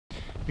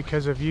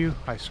Because of you,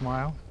 I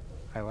smile,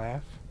 I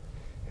laugh,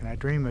 and I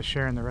dream of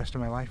sharing the rest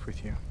of my life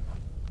with you.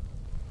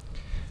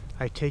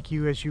 I take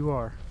you as you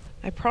are.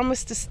 I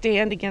promise to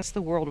stand against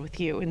the world with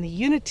you in the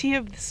unity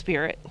of the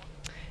Spirit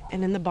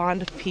and in the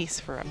bond of peace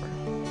forever.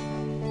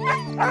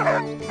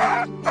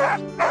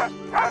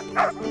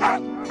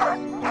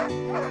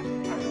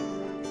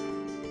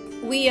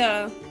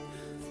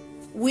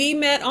 We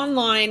met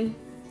online,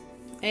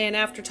 and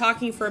after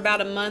talking for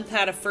about a month,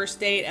 had a first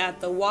date at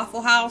the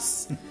Waffle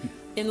House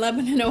in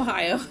Lebanon,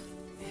 Ohio,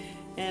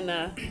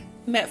 and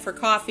met for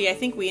coffee. I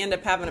think we ended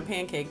up having a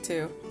pancake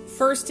too.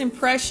 First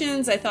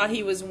impressions, I thought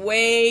he was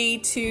way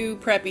too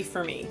preppy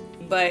for me,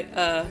 but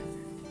the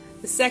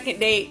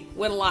second date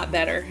went a lot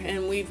better,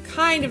 and we've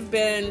kind of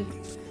been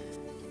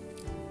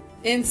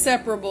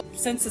inseparable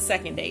since the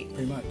second date.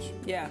 Pretty much.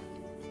 Yeah.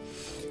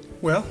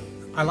 Well,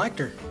 I liked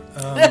her.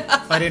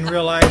 I didn't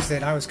realize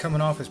that I was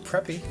coming off as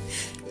preppy.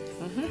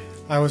 Mm-hmm.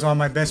 I was on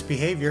my best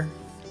behavior.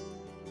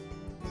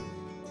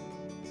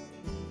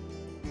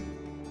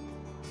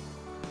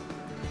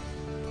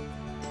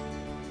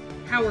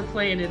 How we're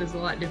playing it is a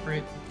lot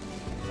different.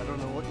 I don't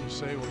know what you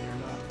say when you're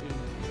not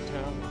in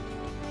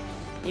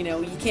town. You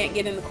know, you can't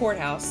get in the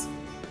courthouse.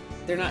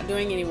 They're not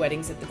doing any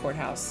weddings at the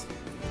courthouse.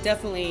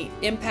 Definitely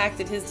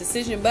impacted his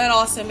decision, but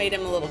also made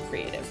him a little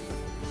creative.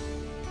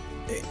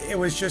 It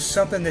was just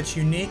something that's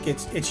unique.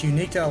 It's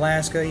unique to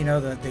Alaska, you know,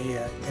 the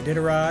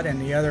Iditarod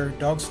and the other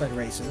dog sled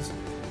races.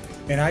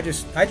 And I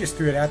just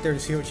threw it out there to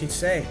see what she'd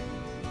say.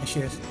 And she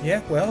says,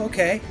 yeah, well,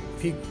 okay.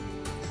 If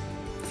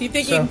you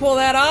think you can pull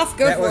that off,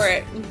 go for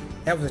it.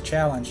 That was a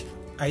challenge.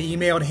 I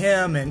emailed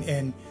him,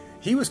 and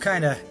he was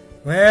kind of,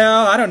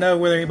 well, I don't know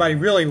whether anybody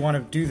really want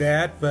to do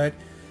that, but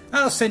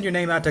I'll send your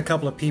name out to a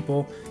couple of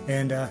people.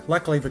 And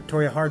luckily,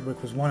 Victoria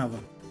Hardwick was one of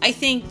them. I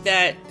think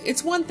that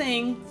it's one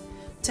thing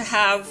to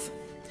have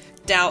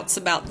doubts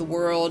about the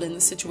world and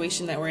the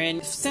situation that we're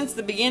in. Since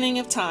the beginning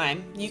of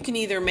time, you can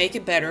either make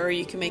it better or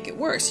you can make it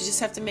worse. You just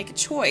have to make a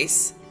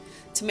choice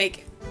to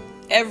make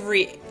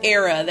every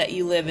era that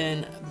you live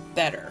in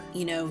better.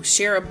 You know,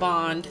 share a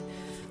bond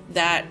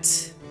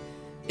that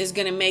is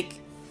going to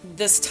make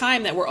this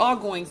time that we're all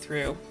going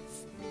through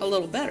a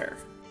little better.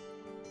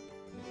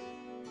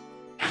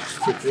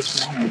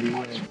 This ring, or do you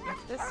want to...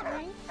 This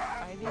ring,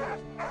 I do.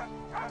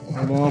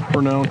 And I'll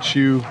pronounce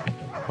you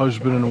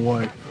husband and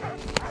wife.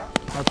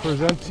 I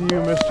present to you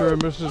Mr.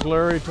 and Mrs.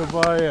 Larry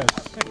Tobias.